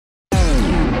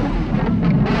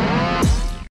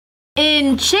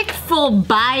In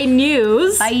Chick-fil-A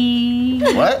news. Bye.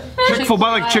 What? Chick-fil-A,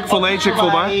 like Chick-fil-A,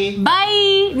 Chick-fil-A?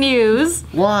 Bye news.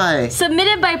 Why?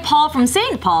 Submitted by Paul from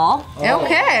St. Paul.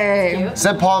 Okay.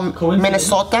 St. Paul,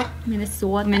 Minnesota?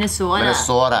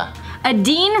 Minnesota. A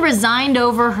dean resigned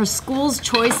over her school's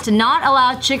choice to not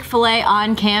allow Chick-fil-A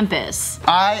on campus.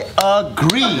 I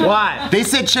agree. Why? They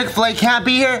said Chick-fil-A can't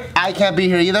be here. I can't be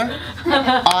here either.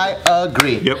 I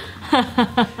agree. Yep.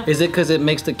 Is it because it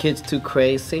makes the kids too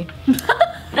crazy?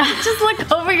 Just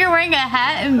look over, you're wearing a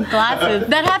hat and glasses.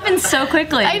 That happens so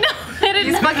quickly. I know.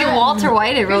 He's fucking Walter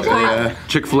White it real quick. Yeah.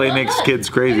 Chick-fil-A makes kids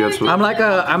crazy. That's what. I'm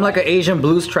like an Asian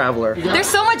blues traveler. There's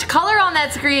so much color on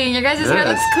that screen. Your guys' hair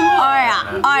looks cool.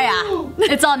 Oh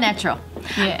yeah. It's all natural.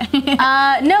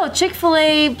 Yeah. No,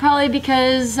 Chick-fil-A probably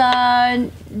because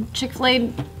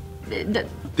Chick-fil-A.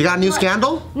 They got a new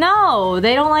scandal? No,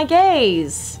 they don't like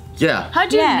gays. Yeah.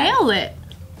 How'd you nail it?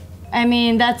 I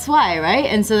mean, that's why, right?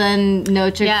 And so then no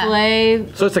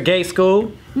Chick-fil-A. So it's a gay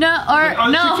school? No,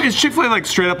 no. Is Chick-fil-A like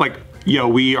straight up like, yo,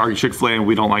 we are Chick-fil-A and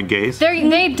we don't like gays?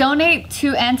 They donate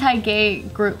to anti-gay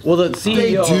groups. Well, the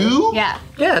CEO. They do? Yeah.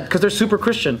 Yeah, because they're super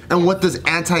Christian. And what does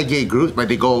anti-gay groups, like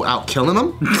they go out killing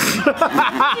them?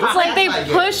 It's like they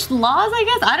push laws, I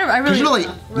guess. I really. Because you know,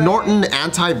 like Norton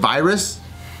antivirus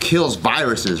kills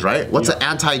viruses, right? What's an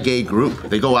anti-gay group?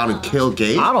 They go out and kill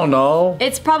gays? I don't know.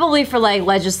 It's probably for like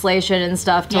legislation and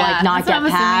stuff to like not get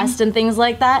passed and things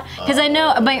like that. Because I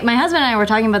know my husband and I were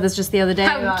talking about this just the other day.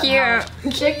 How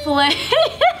cute. Chick-fil-A.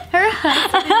 Her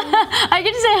husband. I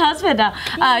get to say husband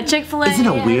now. Chick-fil-A. Isn't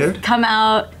it weird? Come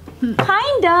out.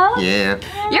 Kind of. Yeah.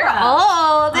 You're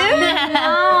old, dude.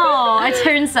 No, I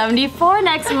turn 74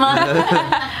 next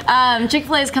month.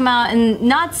 Chick-fil-A's come out and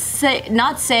not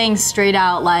saying straight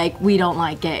out like we don't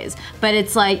like gays, but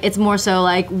it's more so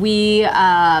like we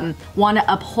want to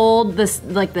uphold this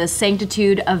like the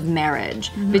sanctitude of marriage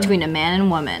between a man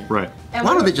and woman. Right. Why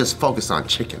don't they just focus on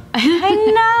chicken? I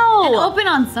know. Open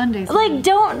on Sundays. Like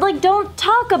don't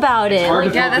talk about it.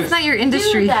 Like, Yeah, that's not your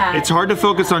industry. It's hard to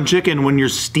focus on chicken when you're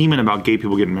steaming about gay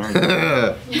people getting married.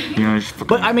 You know, it's fucking-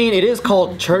 But I mean, it is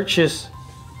called Church's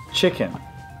Chicken.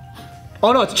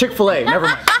 Oh no, it's Chick-fil-A. Never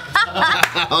mind.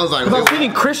 I was like, I was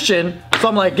thinking Christian, so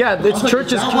I'm like, yeah, it's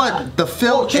Church's. Is that what the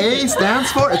Phil A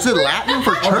stands for? It's in Latin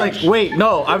for I was like, church? wait,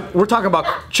 no, we're talking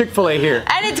about Chick-fil-A here.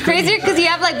 And it's crazier because you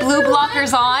have like blue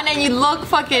blockers on and you look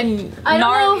fucking I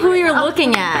don't know who you're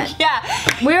looking at. Yeah.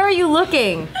 Where are you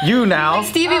looking? You now.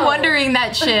 Stevie wondering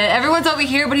that shit. Everyone's over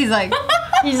here, but he's like,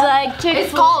 He's like Chick-fil-A.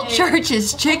 it's called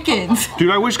Church's Chickens. Dude,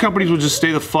 I wish companies would just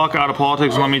stay the fuck out of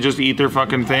politics and let me just eat their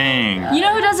fucking thing. You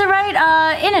know who does it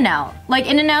right? In-N-Out. Like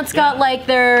In-N-Out's got like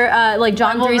their like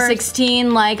John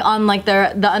 3:16 like on like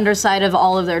the underside of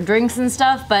all of their drinks and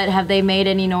stuff. But have they made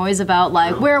any noise about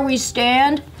like where we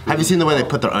stand? Have you seen the way they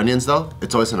put their onions though?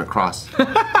 It's always in a cross.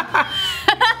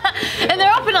 And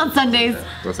they're open on Sundays.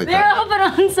 Looks like They're that. open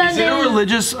on Sundays. Is it a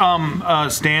religious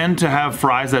stand to have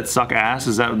fries that suck ass?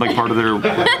 Is that like part of their?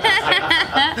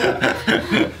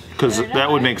 Because that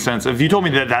would make sense. If you told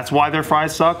me that that's why their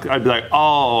fries suck, I'd be like,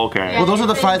 oh, okay. Well, those are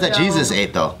the fries that Jesus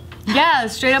ate though. Yeah,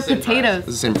 straight up It's potatoes.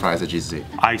 the same fries that Jesus ate.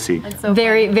 I see. So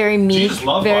Very, very meek, Jesus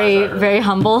loved very, fries, I heard. very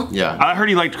humble. Yeah. I heard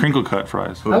he liked crinkle cut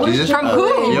fries. Who, Jesus? From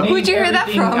who? Yep. Who'd you hear that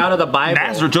Everything from? Out of the Bible.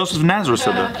 Nazareth, Joseph of Nazareth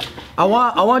said that. I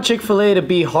want Chick-fil-A to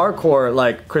be hardcore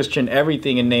like Christian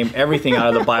everything and name everything out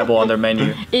of the Bible on their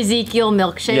menu. Ezekiel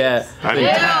milkshakes. Yeah. Ew,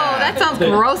 that sounds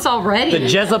gross already. The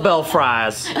Jezebel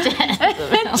fries.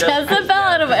 Jezebel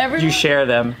out of every. You share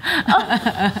them.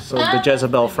 So the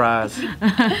Jezebel fries.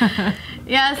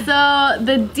 Yeah, so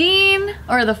the dean,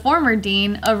 or the former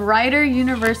dean of Rider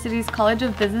University's College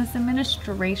of Business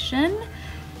Administration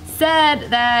said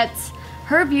that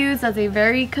her views as a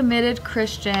very committed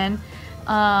Christian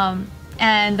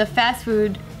and the fast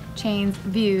food chain's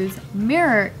views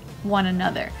mirror one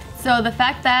another. So the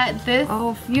fact that this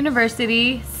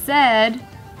university said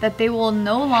that they will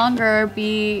no longer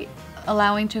be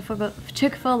allowing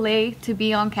Chick-fil-A to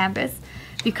be on campus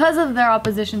because of their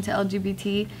opposition to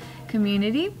LGBT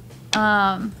community.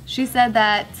 She said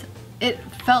that it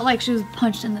felt like she was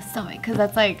punched in the stomach because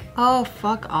that's like, Oh,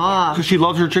 fuck off. Because she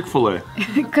loves her Chick-fil-A.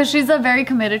 because she's a very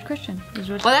committed Christian.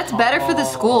 Well, that's better for the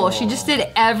school. She just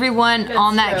did everyone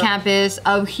on that campus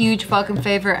a huge fucking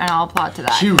favor, and I'll applaud to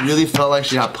that. She really felt like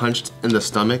she got punched in the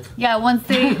stomach. Yeah, once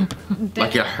they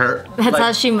Like it hurt. That's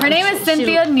how she. Her name is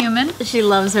Cynthia Newman. She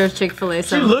loves her Chick-fil-A. She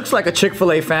So looks like a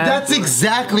Chick-fil-A fan. That's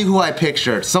exactly who I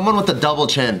pictured. Someone with a double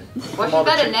chin.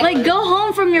 like, go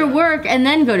home from your work and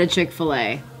then go to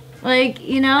Chick-fil-A. Like,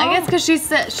 you know. I guess because she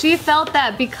said she felt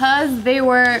that because they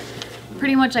were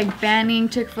pretty much like banning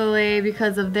Chick-fil-A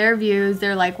because of their views.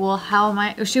 They're like, well, how am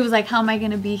I? She was like, how am I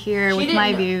gonna be here with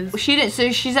my views? She didn't.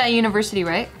 So she's at university,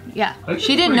 right? Yeah.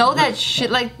 She didn't know that shit.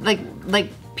 Like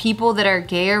people that are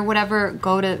gay or whatever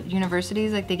go to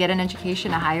universities. Like they get an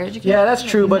education, a higher education. Yeah, that's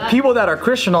true. But people that are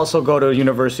Christian also go to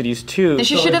universities too. Then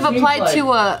she so should it have seems applied like-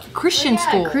 to a Christian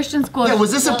school. Christian school. Yeah,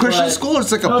 was this a Christian school or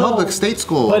it's like a public state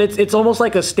school? But it's almost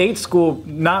like a state school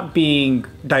not being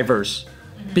diverse,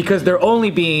 because they're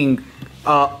only being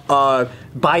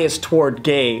biased toward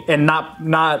gay and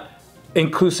not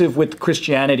inclusive with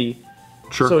Christianity.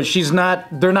 Sure. So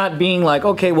they're not being like,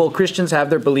 okay, well, Christians have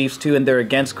their beliefs too, and they're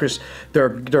against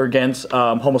they're against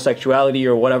homosexuality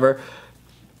or whatever.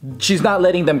 She's not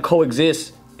letting them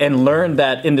coexist and learn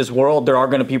that in this world there are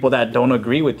gonna be people that don't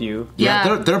agree with you.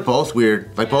 Yeah, they're both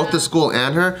weird. Like both the school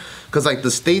and her, because like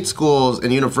the state schools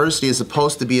and university is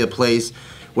supposed to be a place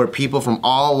where people from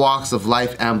all walks of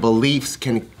life and beliefs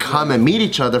can come and meet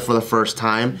each other for the first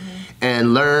time.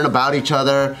 And learn about each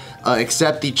other,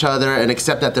 accept each other, and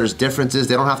accept that there's differences.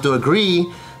 They don't have to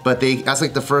agree, but that's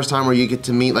like the first time where you get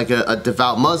to meet like a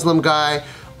devout Muslim guy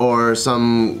or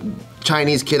some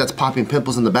Chinese kid that's popping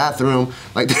pimples in the bathroom.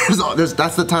 Like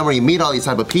that's the time where you meet all these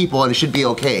type of people, and it should be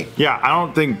okay. Yeah, I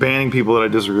don't think banning people that I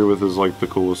disagree with is like the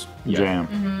coolest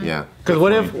jam. Yeah. Because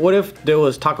what if there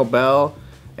was Taco Bell,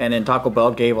 and then Taco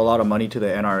Bell gave a lot of money to the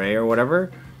NRA or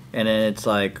whatever, and then it's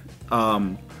like,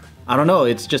 I don't know,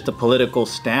 it's just a political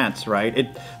stance, right?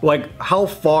 Like, how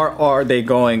far are they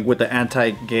going with the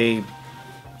anti-gay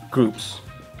groups?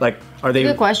 Like, are they?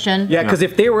 Good question. Yeah, because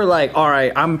if they were like, all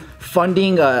right, I'm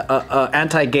funding a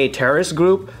anti-gay terrorist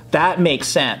group, that makes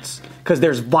sense. Because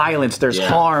there's violence, there's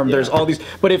harm, there's all these.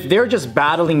 But if they're just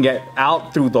battling it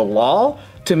out through the law,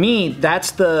 to me,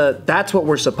 that's what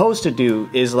we're supposed to do,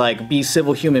 is like be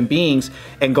civil human beings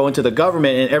and go into the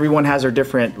government, and everyone has their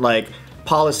different like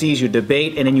policies, you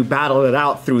debate, and then you battle it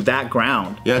out through that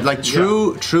ground. Yeah, like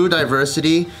true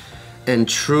diversity and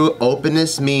true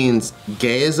openness means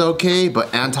gay is okay,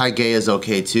 but anti-gay is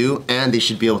okay too, and they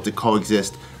should be able to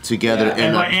coexist together.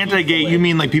 And by anti-gay, you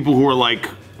mean like people who are like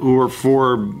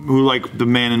who like the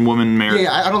man and woman marriage?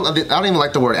 Yeah, I don't even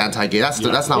like the word anti-gay. That's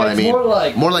not what I mean.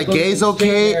 More like gay is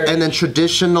okay, and then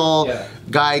traditional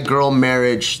guy-girl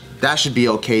marriage, that should be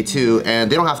okay too. And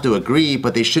they don't have to agree,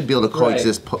 but they should be able to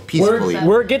coexist peacefully.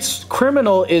 Where it gets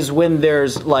criminal is when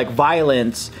there's like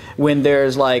violence, when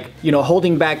there's like, you know,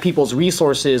 holding back people's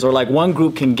resources, or like one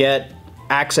group can get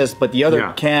access but the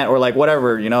other can't, or like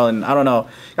whatever, you know. And I don't know,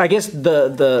 I guess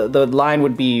the line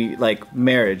would be like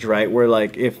marriage, right? Where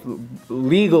like if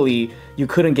legally you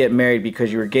couldn't get married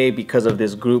because you were gay because of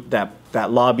this group that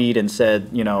lobbied and said,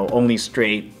 you know, only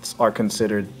straights are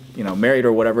considered, you know, married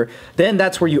or whatever, then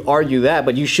that's where you argue that.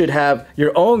 But you should have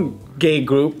your own gay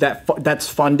group that's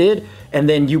funded, and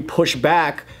then you push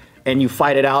back and you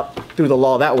fight it out through the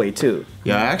law that way too.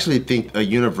 Yeah, I actually think a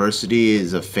university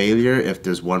is a failure if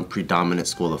there's one predominant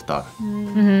school of thought.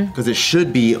 Because it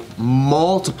should be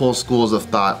multiple schools of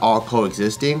thought all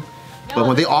coexisting. But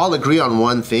when they all agree on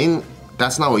one thing,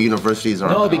 that's not what universities are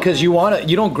No, about. because you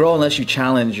don't grow unless you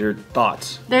challenge your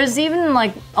thoughts. There's even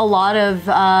like a lot of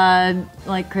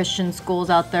like Christian schools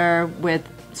out there with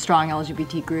strong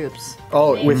LGBT groups.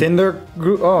 Oh, within their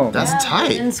group? Oh. That's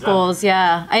tight. In schools,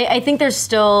 yeah. I think there's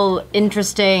still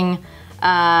interesting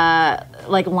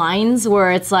like lines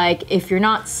where it's like, if you're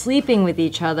not sleeping with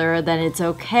each other, then it's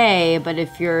okay. But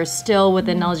if you're still with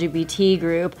an LGBT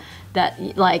group,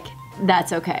 that like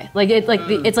that's okay. Like it's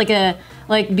like a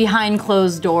behind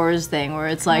closed doors thing where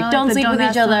it's like, don't sleep with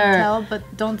each other. Tell, but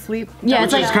don't sleep. Yeah,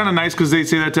 Which is kind of nice because they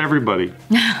say that to everybody.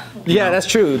 Yeah, that's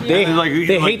true. They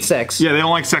They hate sex. Yeah, they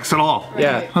don't like sex at all.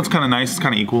 Yeah. That's kind of nice. It's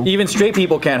kind of equal. Even straight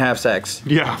people can't have sex.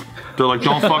 Yeah. They're like,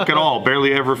 don't fuck at all.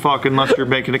 Barely ever fuck unless you're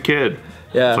making a kid.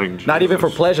 Yeah. It's like, Not even for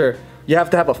Jesus. pleasure. You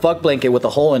have to have a fuck blanket with a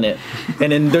hole in it,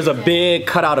 and then there's a big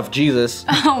cutout of Jesus.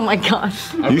 Oh my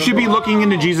gosh. You should be looking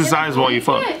into Jesus' eyes while you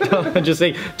fuck.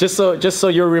 just so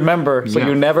you remember, so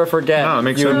you never forget. No, it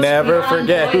makes you sense. never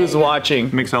forget who's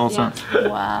watching. Makes hella sense.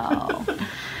 Wow. Isn't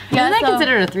that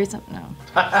considered a threesome? No.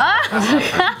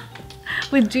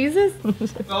 With Jesus?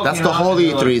 That's the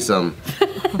holy threesome.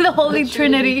 The Holy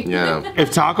Trinity. Yeah.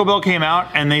 If Taco Bell came out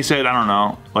and they said, I don't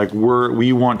know, like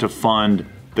we want to fund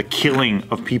the killing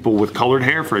of people with colored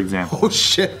hair, for example. Oh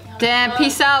shit. Damn,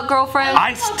 peace out, girlfriend.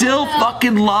 I still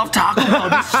fucking love Taco Bell.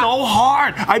 It'd be so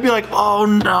hard. I'd be like, oh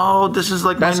no, this is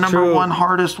like That's my number true. one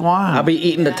hardest one. I'll be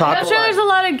eating the taco. I'm sure there's a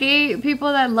lot of gay people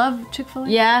that love Chick-fil-A.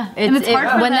 Yeah, And it's hard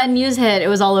for when them. that news hit, it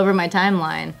was all over my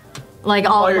timeline. Like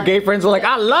All your like, gay friends are like,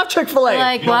 I love Chick-fil-A.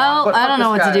 like, well, but I don't know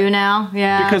fuck what this to guy. do now.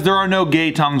 Yeah. Because there are no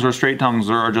gay tongues or straight tongues.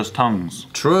 There are just tongues.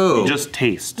 True. They just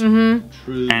taste.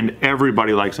 Mm-hmm. And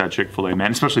everybody likes that Chick-fil-A,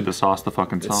 man. Especially the sauce, the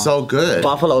fucking sauce. It's so good.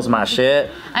 Buffalo's my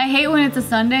shit. I hate when it's a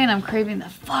Sunday and I'm craving the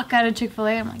fuck out of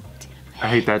Chick-fil-A. I'm like, I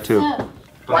hate that too.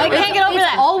 I can't get over It's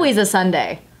that. always a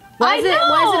Sunday. Why is it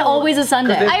know. always a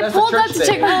Sunday? I That's pulled a up church to thing.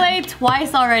 Chick-fil-A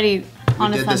twice already on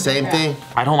We a did Sunday. the same thing?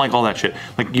 I don't like all that shit.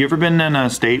 Like, you ever been in a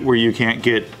state where you can't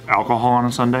get alcohol on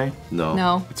a Sunday? No.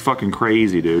 No. It's fucking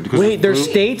crazy, dude. 'Cause Wait, there's blue-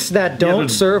 states that Yeah, don't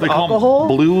there's- serve they call 'em alcohol?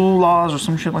 blue laws or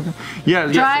some shit like that. Yeah.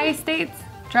 yeah. Dry states,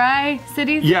 dry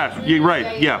cities. Yeah, you're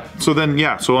right. Yeah. So then,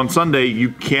 so on Sunday you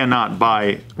cannot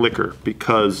buy liquor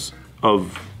because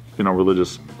of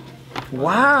religious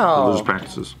Wow.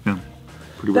 practices. Yeah.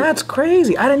 Pretty weird. That's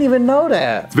crazy. I didn't even know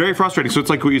that. It's very frustrating. So it's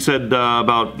like what you said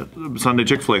about Sunday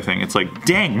Chick-fil-A thing. It's like,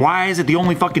 dang, why is it the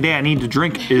only fucking day I need to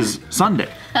drink is Sunday?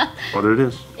 But it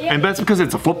is. And that's because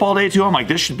it's a football day too. I'm like,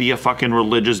 this should be a fucking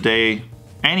religious day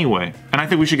anyway. And I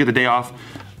think we should get the day off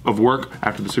of work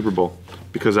after the Super Bowl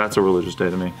because that's a religious day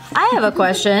to me. I have a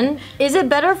question. Is it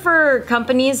better for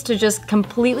companies to just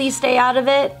completely stay out of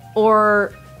it,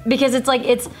 or because it's like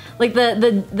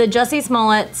the Jussie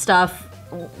Smollett stuff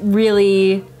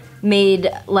really made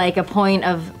like a point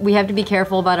of we have to be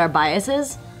careful about our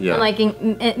biases. Yeah. And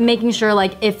like making sure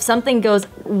like if something goes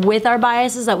with our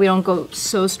biases that we don't go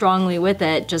so strongly with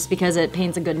it just because it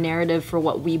paints a good narrative for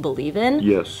what we believe in.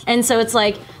 Yes. And so it's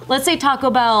like, let's say Taco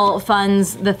Bell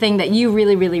funds the thing that you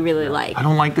really, really, really like. I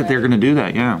don't like that they're gonna do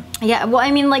that, yeah. Yeah, well, I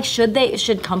mean, like, should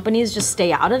companies just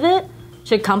stay out of it?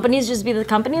 Should companies just be the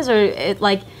companies, or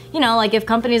like if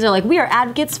companies are like, we are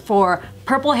advocates for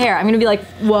purple hair, I'm gonna be like,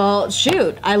 well,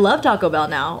 shoot, I love Taco Bell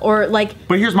now, or like.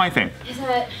 But here's my thing.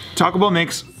 Taco Bell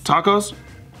makes tacos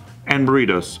and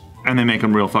burritos, and they make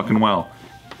them real fucking well.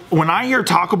 When I hear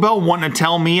Taco Bell wanting to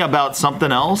tell me about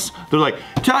something else, they're like,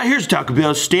 here's Taco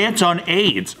Bell's stance on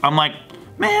AIDS. I'm like,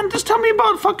 man, just tell me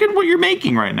about fucking what you're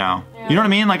making right now. You know what I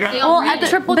mean? Like, Well,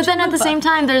 but then at the same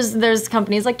time, there's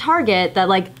companies like Target that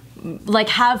like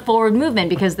have forward movement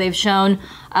because they've shown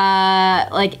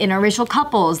like interracial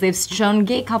couples, they've shown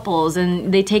gay couples,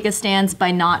 and they take a stance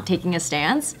by not taking a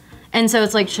stance. And so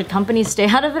it's like, should companies stay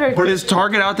out of it, or? but is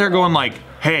Target out there going like,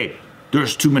 hey,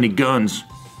 there's too many guns.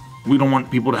 We don't want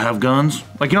people to have guns.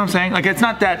 Like, you know what I'm saying? Like, it's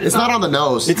not that. It's not on the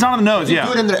nose. It's not on the nose, You yeah.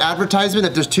 do it in their advertisement.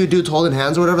 If there's two dudes holding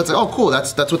hands or whatever, it's like, oh, cool.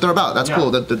 That's what they're about. That's cool.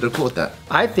 They're cool with that.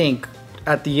 I think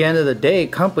at the end of the day,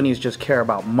 companies just care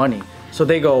about money. So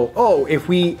they go, oh, if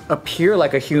we appear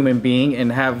like a human being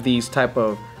and have these type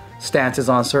of stances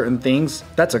on certain things,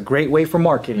 that's a great way for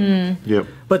marketing. Yep.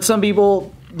 But some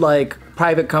people, like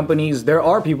private companies, there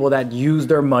are people that use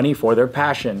their money for their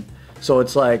passion. So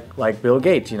it's like Bill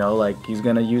Gates, like he's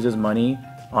gonna use his money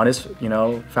on his,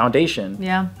 foundation.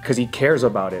 Yeah. Because he cares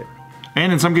about it.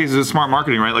 And in some cases, it's smart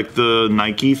marketing, right? Like the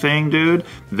Nike thing, dude.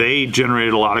 They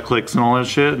generated a lot of clicks and all that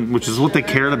shit, which is what they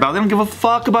cared about. They don't give a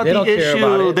fuck about They the don't care issue.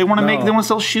 about it. They want to No. they want to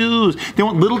sell shoes. They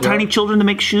want little tiny children to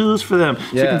make shoes for them,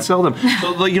 so they Yeah. can sell them.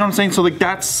 So, like, you know what I'm saying? So, like,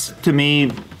 that's to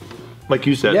me, like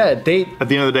you said. Yeah, At the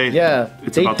end of the day,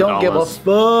 it's they about the don't give a dollars.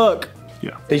 fuck.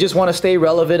 Yeah. They just want to stay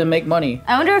relevant and make money.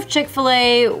 I wonder if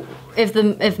Chick-fil-A,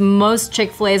 if most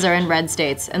Chick-fil-A's are in red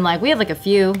states, and like we have like a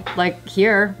few like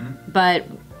here, but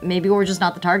maybe we're just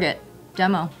not the target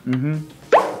demo.